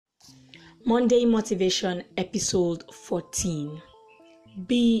Monday Motivation Episode 14.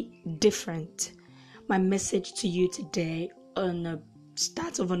 Be different. My message to you today on the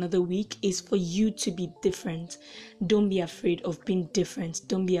start of another week is for you to be different. Don't be afraid of being different.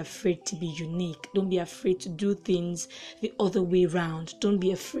 Don't be afraid to be unique. Don't be afraid to do things the other way around. Don't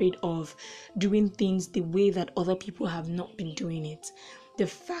be afraid of doing things the way that other people have not been doing it. The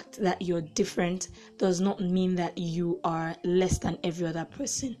fact that you're different does not mean that you are less than every other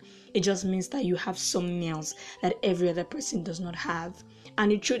person. It just means that you have something else that every other person does not have.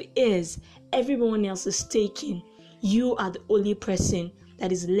 And the truth is, everyone else is taken. You are the only person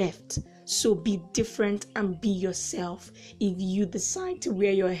that is left. So be different and be yourself. If you decide to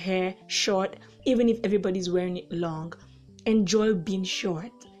wear your hair short, even if everybody's wearing it long, enjoy being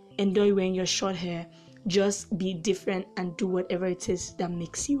short. Enjoy wearing your short hair. Just be different and do whatever it is that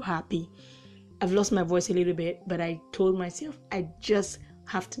makes you happy. I've lost my voice a little bit, but I told myself I just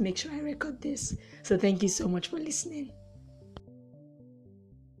have to make sure I record this. So thank you so much for listening.